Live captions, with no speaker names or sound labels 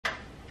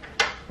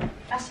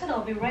I said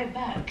I'll be right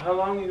back. How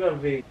long are you gonna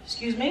be?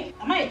 Excuse me?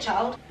 Am I a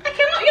child? I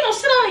cannot,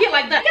 sit down here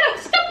like that. Get up,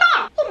 step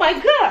out. Oh my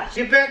gosh.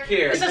 Get back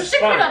here. It's a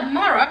secret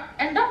admirer,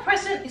 and that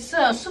person is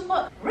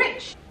super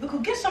rich. We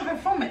could get something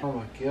from it. Oh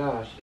my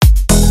gosh.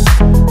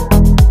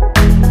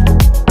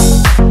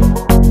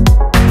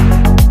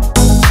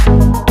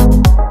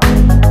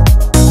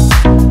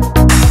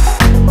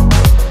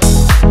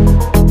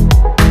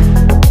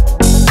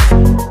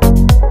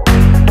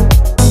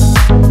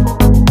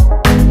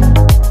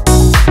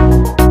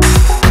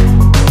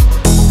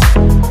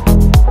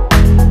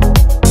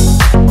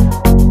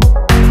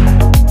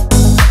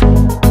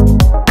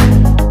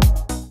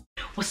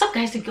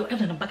 Guys, it's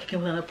Evelyn. I'm back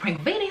again with another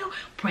prank video.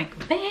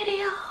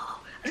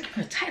 Let's give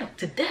it a title.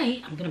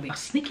 Today, I'm gonna be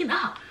sneaking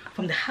out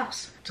from the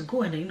house to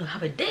go and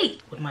have a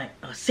date with my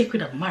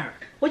secret admirer.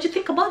 What do you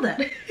think about that?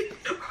 Right,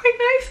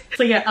 guys?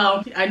 So yeah,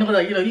 I know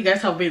that you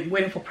guys have been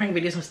waiting for prank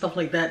videos and stuff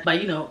like that,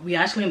 but we're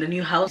actually in the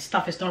new house.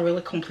 Stuff is not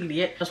really complete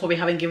yet. That's why we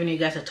haven't given you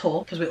guys a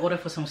tour, because we ordered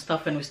for some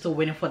stuff and we're still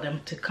waiting for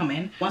them to come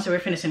in. Once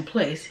everything is in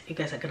place, you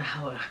guys are gonna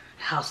have a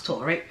house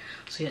tour, right?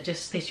 So yeah,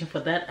 just stay tuned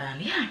for that.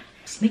 And yeah,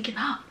 sneaking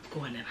out,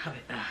 go in and have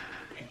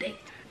a date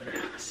with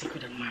a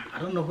secret admirer. I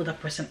don't know who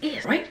that person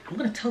is, right? I'm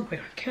gonna tell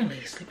Greg. Currently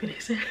he's sleeping.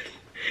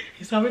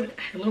 He's having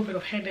a little bit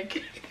of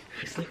headache.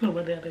 He's sleeping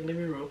over there in the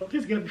living room.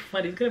 This is gonna be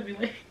funny. It's gonna be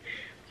like,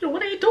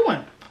 what are you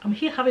doing? I'm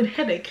here having a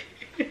headache.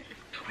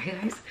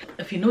 Alright guys,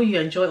 if you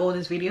enjoy all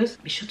these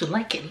videos, be sure to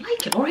like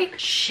it, alright?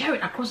 Share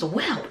it across the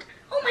world.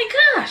 Oh my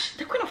gosh,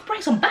 the queen of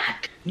pranks, I'm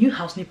back. New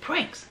house, new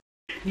pranks.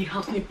 New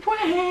house, new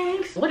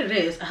pranks. What it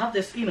is, I have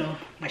this,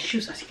 my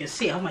shoes, as you can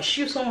see. I have my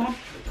shoes on.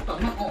 Oh,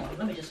 not on.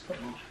 Let me just put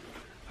them on.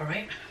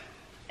 Alright,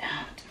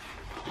 and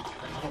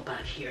a little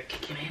bag here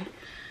kicking in.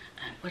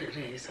 And what it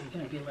is, I'm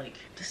gonna be like,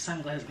 this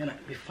sunglass is gonna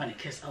be funny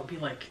because I'll be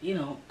like,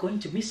 going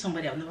to meet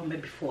somebody I've never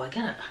met before. I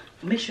gotta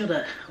make sure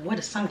that I wear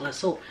the sunglass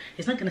so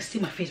he's not gonna see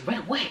my face right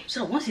away.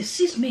 So once he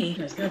sees me,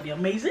 it's gonna be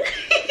amazing.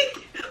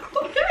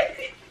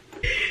 Okay.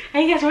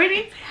 Are you guys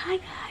ready? Say hi,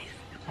 guys.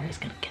 I'm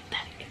just gonna get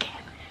that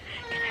again.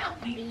 Can you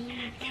help me?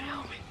 Can you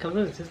help me? Come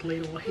on, this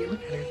lady over here.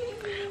 Look at her.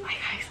 Hi,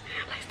 guys.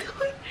 Let's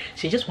do it.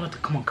 She just wanted to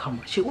come on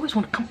camera. She always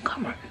wanted to come on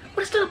camera.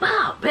 What is that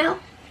about, Belle?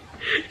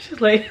 She's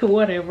like,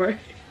 whatever.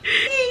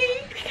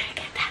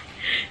 Get that.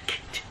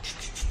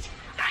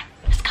 Alright,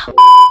 let's go.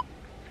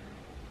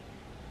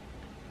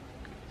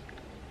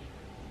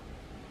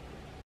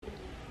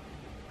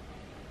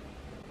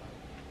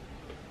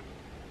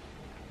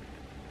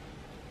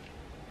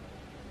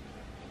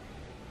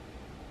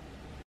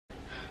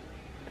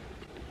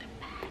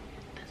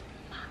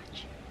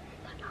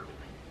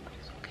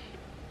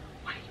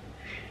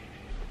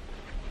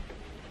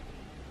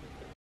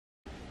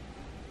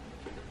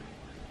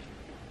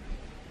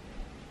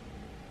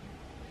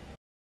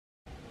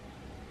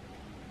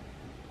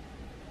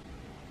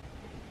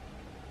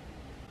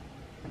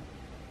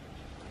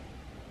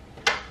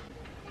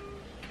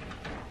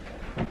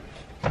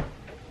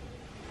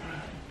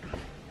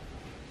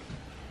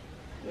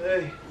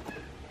 Hey.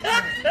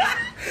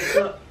 What's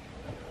up?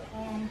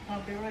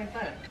 I'll be right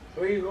back.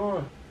 Where are you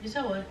going? You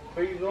said what?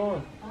 Where are you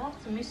going? I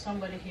have to meet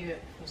somebody here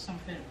for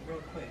something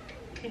real quick.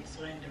 Kids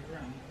are in the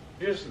room.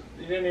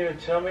 You didn't even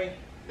tell me?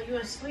 But you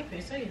were sleeping.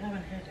 You said you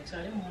having headache, so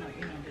I didn't want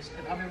to,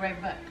 disturb. I'll be right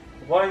back.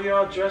 Why are you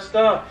all dressed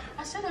up?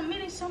 I said I'm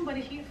meeting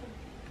somebody here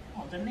for...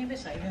 Oh, the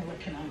neighbors are even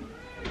looking at me.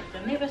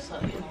 The neighbors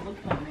are,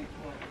 looking at me.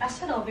 I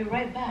said I'll be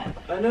right back.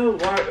 I know.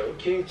 Why?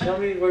 Can you tell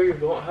me where you're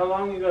going? How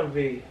long are you gonna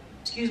be?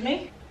 Excuse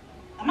me?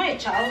 Am I a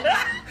child?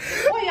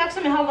 Why are you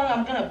asking me how long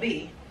I'm gonna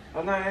be?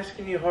 I'm not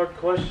asking you hard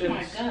questions. Oh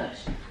my gosh.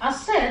 I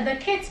said the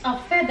kids, I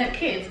fed the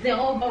kids. They're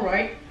all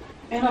alright.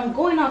 And I'm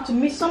going out to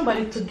meet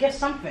somebody to get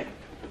something.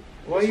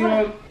 Why are you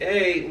all,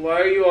 A, why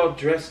are you all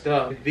dressed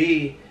up?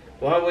 B,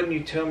 why wouldn't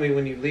you tell me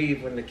when you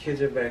leave when the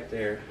kids are back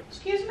there?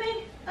 Excuse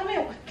me? I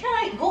mean, can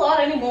I go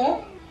out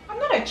anymore? I'm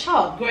not a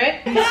child,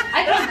 Greg.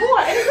 I can go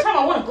out anytime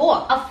I want to go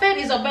out. I fed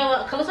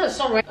Isabella, Calissa is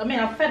alright. I mean,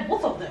 I fed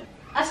both of them.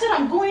 I said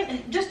I'm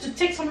going just to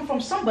take something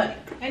from somebody.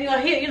 And you're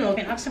here,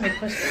 and asking me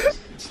questions.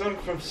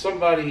 Something from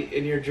somebody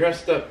and you're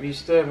dressed up, you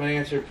still haven't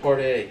answered part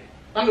A.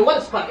 I mean,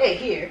 what is part A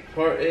here?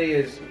 Part A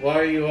is, why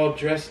are you all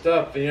dressed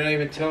up and you're not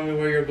even telling me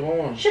where you're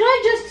going? Should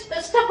I just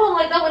step out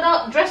like that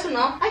without dressing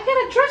up? I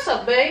gotta dress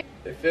up, babe.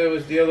 If it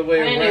was the other way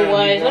around,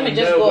 anyways, let me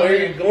just go where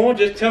ahead. you're going,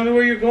 just tell me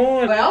where you're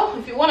going. Well,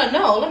 if you want to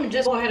know, let me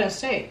just go ahead and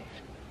say.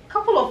 A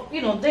couple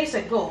of, days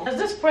ago, as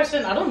this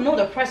person, I don't know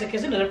the person,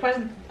 because, the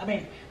person,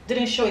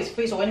 didn't show his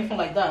face or anything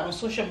like that on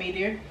social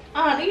media.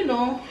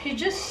 And, he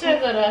just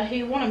said that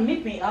he want to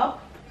meet me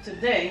up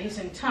today. He's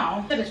in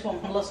town. He said he's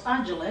from Los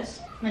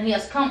Angeles. And he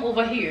has come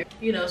over here,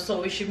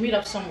 so we should meet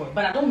up somewhere.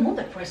 But I don't know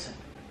the person.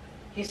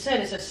 He said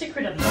it's a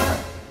secret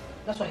admirer.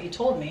 That's what he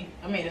told me.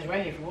 It's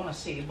right here if you want to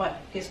see it. But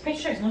his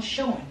picture is not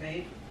showing,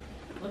 babe.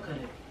 Look at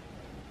it.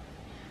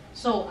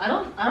 So I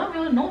don't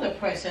really know the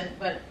person,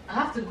 but I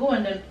have to go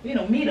and then,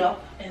 meet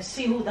up and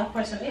see who that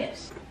person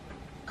is.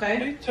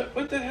 Okay?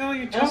 What the hell are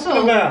you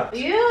talking about?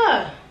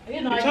 Yeah.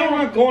 You're talking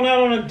about going out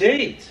on a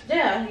date.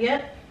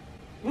 Yeah.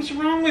 What's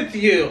wrong with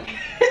you?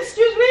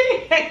 Excuse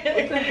me?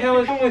 What the hell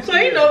is wrong with So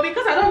you know,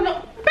 because I don't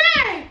know.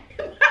 Bang!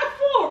 Not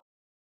four.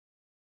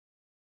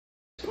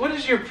 What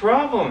is your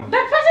problem?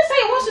 That person said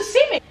he wants to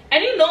see me.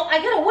 And you know,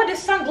 I gotta wear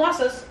these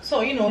sunglasses.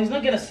 So you know, he's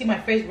not gonna see my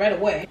face right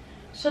away.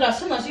 So that as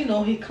soon as you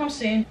know, he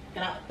comes in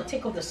and I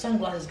take off the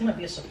sunglasses, it's gonna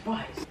be a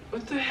surprise.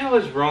 What the hell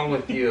is wrong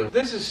with you?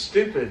 This is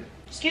stupid.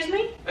 Excuse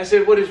me? I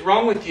said, what is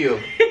wrong with you?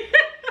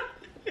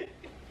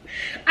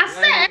 I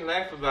said,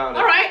 laugh about it.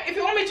 Alright, if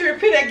you want me to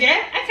repeat it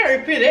again, I can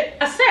repeat it.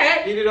 I said,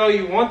 Repeat it all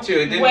you want to.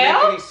 It didn't make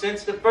any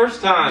sense the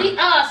first time.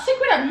 The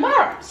secret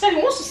admirer said he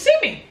wants to see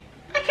me.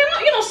 I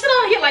cannot, you know, sit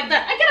on here like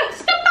that. I gotta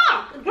step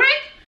up, Greg.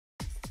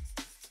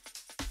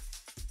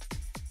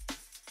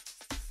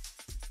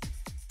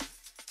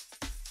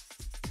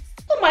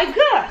 Oh my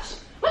gosh.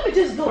 Let me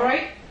just go,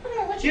 right?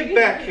 Get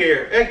back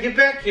here. Hey, get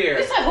back here.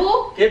 You said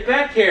who? Get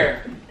back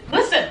here.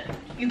 Listen,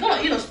 you're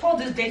gonna, you know, spoil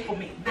this date for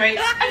me, right?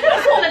 I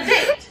can't go on a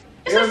date.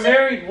 You're a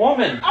married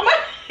woman. I'm a,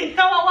 you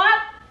know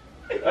what?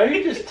 Are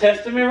you just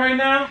testing me right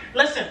now?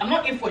 Listen, I'm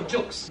not in for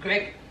jokes,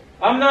 Greg.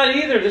 I'm not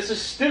either. This is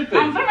stupid.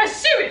 I'm very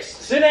serious.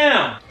 Sit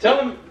down. Tell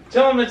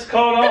him it's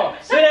called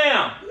off. Sit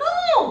down.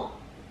 No.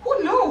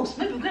 Who knows?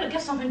 Maybe we're gonna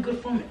get something good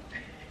from it.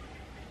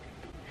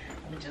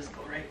 Let me just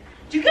go, right?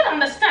 You gotta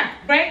understand,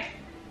 right?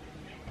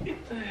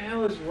 What the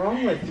hell is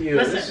wrong with you?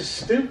 Listen, this is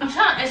stupid. I'm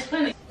trying to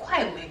explain it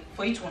quietly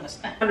for you to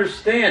understand.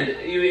 Understand?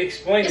 You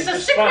explained it It's a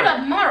just secret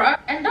fine. admirer,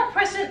 and that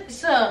person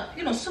is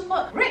you know,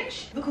 super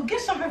rich. We could get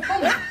something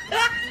from it.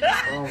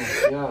 Oh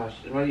my gosh!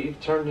 You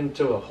turned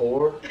into a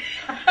whore.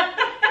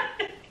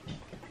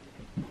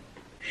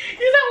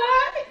 You know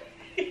what?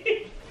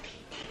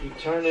 You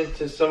turned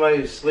into somebody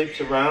who sleeps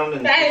around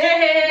and.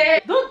 Hey.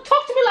 Don't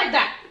talk to me like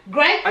that,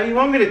 Greg. How do you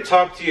want me to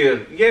talk to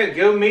you? Yeah,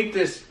 go meet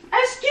this.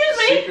 Excuse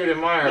me. Secret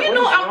admirer. You What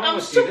know, is wrong I'm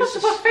with super, you? This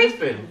super is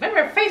faithful. stupid.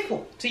 Very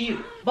faithful to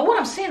you. But what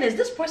I'm saying is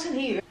this person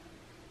here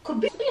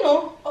could be, you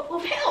know,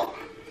 of help.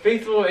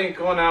 Faithful ain't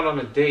going out on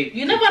a date.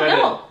 You to never try to-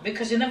 know.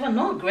 Because you never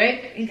know,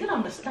 Greg. You gotta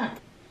understand.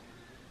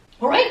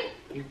 Alright?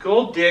 You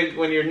gold dig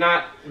when you're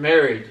not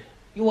married.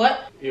 You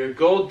what? You're a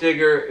gold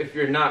digger if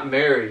you're not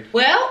married.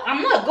 Well,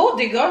 I'm not a gold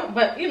digger,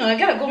 but you know, I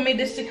gotta go meet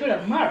this secret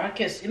admirer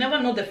because you never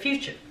know the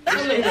future.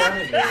 Just get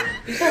out of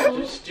here.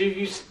 Just,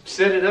 you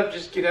set it up,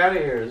 just get out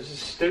of here. This is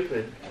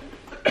stupid.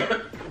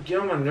 Get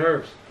on my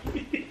nerves.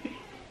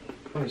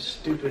 Oh,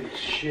 stupid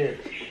shit.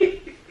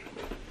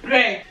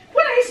 Greg,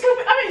 what are you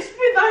sleeping? I mean,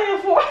 sleeping down here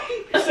for?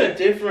 What's the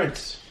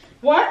difference?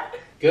 What?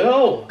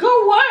 Go.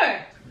 Go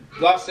where?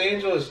 Los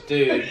Angeles,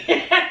 dude.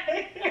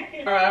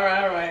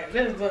 Alright.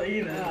 This is,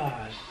 you know.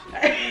 Gosh.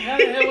 How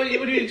the hell, what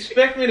do you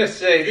expect me to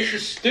say? This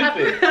is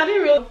stupid. I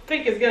didn't really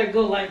think it's gonna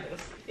go like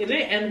this. It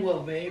didn't end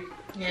well, babe.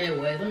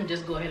 Anyway, let me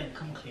just go ahead and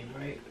come clean,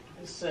 right?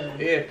 It's,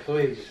 Yeah,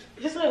 please.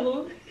 you said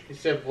who? He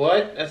said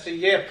what? I said,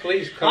 yeah,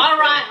 please come.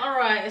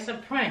 Alright. It's a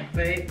prank,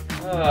 babe.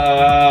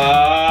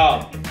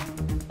 Oh.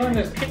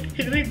 It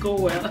didn't go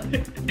well.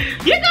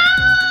 You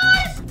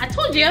guys! I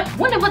told you,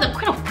 whenever the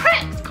queen of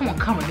pranks come on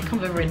camera, it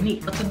becomes very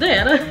neat. But today,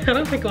 I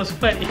don't think it was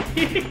funny.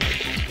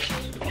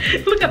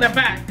 Look at the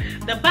bag.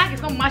 The bag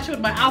is not matching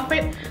with my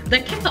outfit. The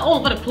kids are all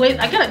over the place.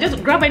 I gotta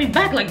just grab any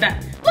bag like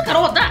that. Look at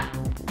all that.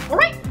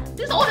 Alright?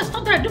 This is all the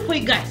stuff that I do for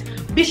you guys.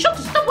 Be sure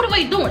to stop whatever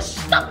you're doing.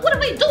 Stop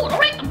whatever you're doing,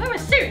 alright? I'm very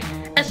serious.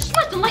 And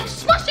smash the like,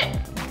 smash it.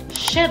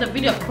 Share the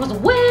video across the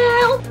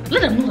world.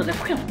 Let them know that the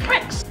queen of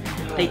pranks.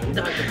 Not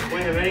the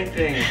queen of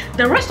anything.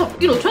 The rest of,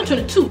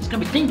 2022 is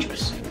gonna be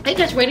dangerous. Are you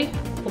guys ready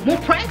for more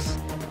pranks?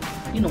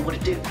 You know what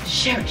to do.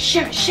 Share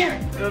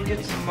it. Go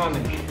get some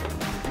money.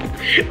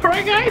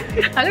 Alright guys,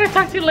 I'm gonna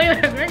talk to you later.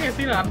 You're gonna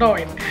see that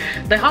annoying.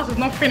 The house is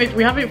not finished.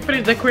 We haven't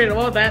finished decorating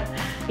all that.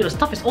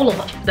 Stuff is all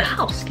over the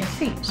house. You can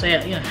see. So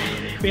yeah,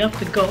 we have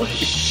to go.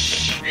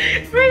 Shh.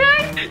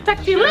 Alright guys,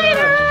 talk to you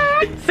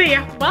later. See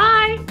ya.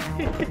 Bye.